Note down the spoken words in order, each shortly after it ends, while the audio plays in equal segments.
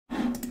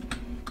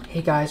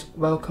Hey guys,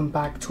 welcome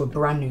back to a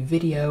brand new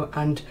video,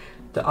 and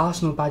the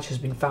Arsenal badge has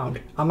been found.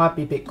 I might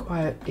be a bit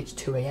quiet, it's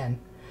 2 AM.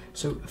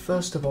 So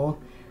first of all,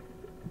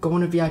 go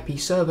on a VIP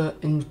server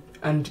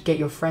and get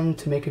your friend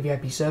to make a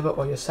VIP server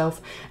or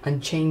yourself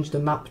and change the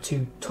map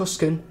to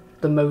Tuscan,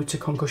 the mode to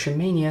Concussion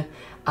Mania,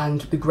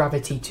 and the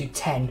gravity to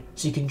 10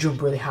 so you can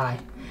jump really high.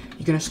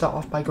 You're going to start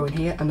off by going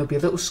here and there'll be a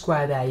little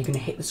square there. You're going to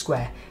hit the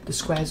square. The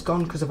square's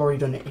gone because I've already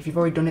done it. If you've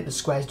already done it, the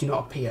squares do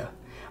not appear.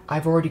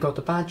 I've already got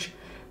the badge.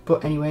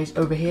 But anyways,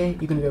 over here,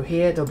 you're going to go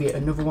here, there'll be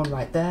another one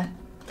right there.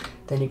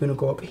 Then you're going to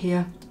go up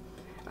here,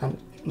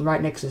 and right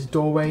next to this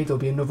doorway, there'll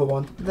be another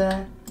one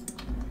there.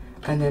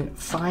 And then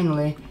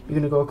finally, you're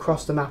going to go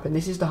across the map, and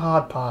this is the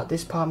hard part.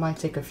 This part might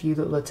take a few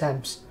little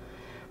attempts,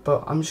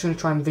 but I'm just going to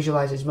try and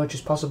visualize as much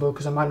as possible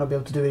because I might not be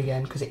able to do it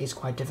again because it is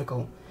quite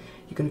difficult.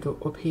 You're going to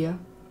go up here,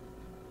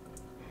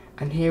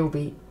 and here will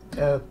be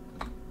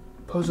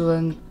Puzzle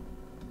and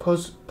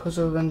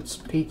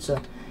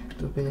Pizza.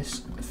 There'll be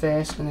this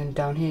face, and then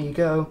down here you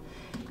go.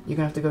 You're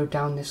gonna have to go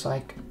down this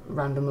like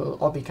random little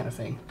obby kind of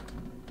thing.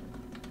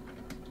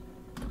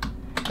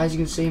 As you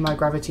can see, my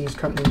gravity is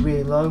currently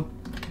really low,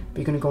 but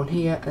you're gonna go on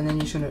here, and then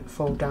you're just gonna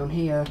fall down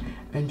here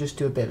and just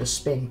do a bit of a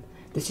spin.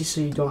 This is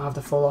so you don't have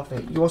to fall off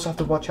it. You also have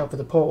to watch out for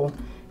the portal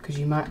because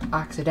you might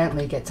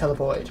accidentally get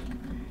teleported.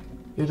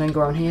 You'll then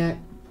go around here,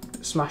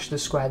 smash the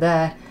square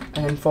there,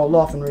 and then fall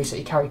off and reset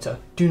your character.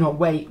 Do not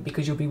wait,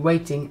 because you'll be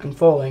waiting and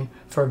falling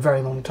for a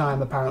very long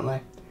time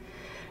apparently.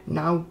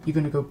 Now you're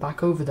going to go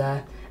back over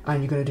there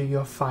and you're going to do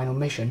your final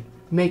mission.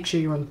 Make sure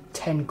you're on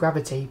 10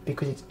 gravity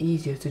because it's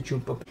easier to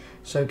jump up.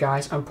 So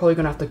guys, I'm probably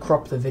going to have to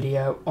crop the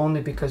video only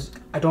because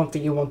I don't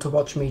think you want to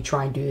watch me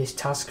try and do this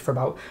task for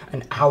about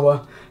an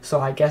hour. So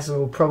I guess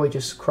we'll probably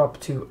just crop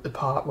to the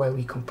part where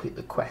we complete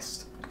the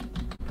quest.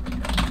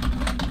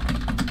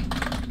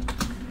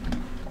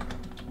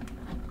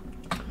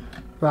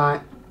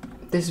 Right,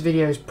 this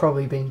video has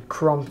probably been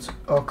cropped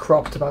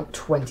about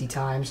 20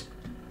 times.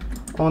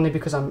 Only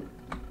because I'm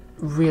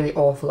really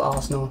awful at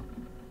Arsenal,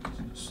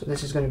 so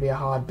this is going to be a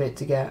hard bit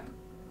to get.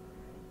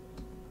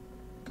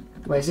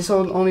 Wait, is this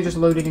only just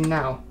loaded in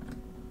now?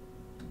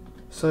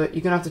 So you're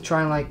going to have to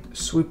try and like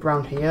swoop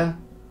around here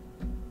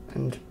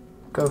and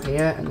go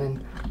here and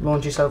then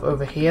launch yourself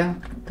over here.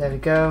 There we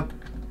go.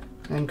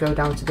 And go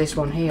down to this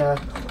one here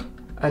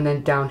and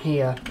then down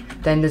here.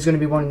 Then there's going to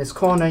be one in this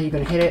corner. You're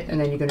going to hit it and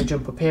then you're going to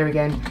jump up here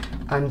again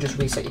and just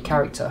reset your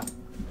character.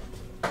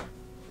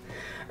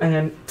 And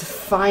then to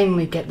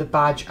finally get the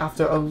badge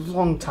after a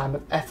long time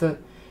of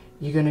effort,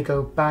 you're going to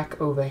go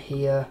back over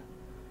here.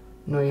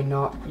 No, you're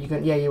not.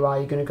 Yeah, you are.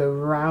 You're going to go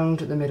round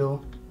the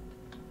middle.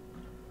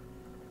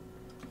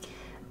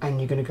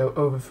 And you're going to go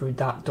over through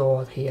that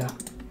door here.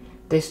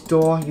 This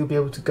door you'll be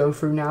able to go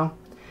through now.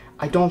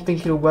 I don't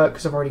think it'll work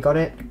because I've already got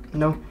it.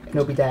 No,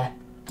 it'll be there.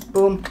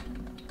 Boom.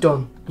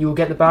 Done. You will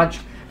get the badge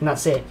and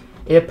that's it.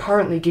 It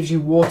apparently gives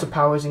you water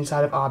powers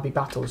inside of RB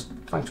battles.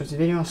 Thanks for watching the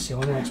video. I'll see you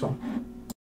on the next one.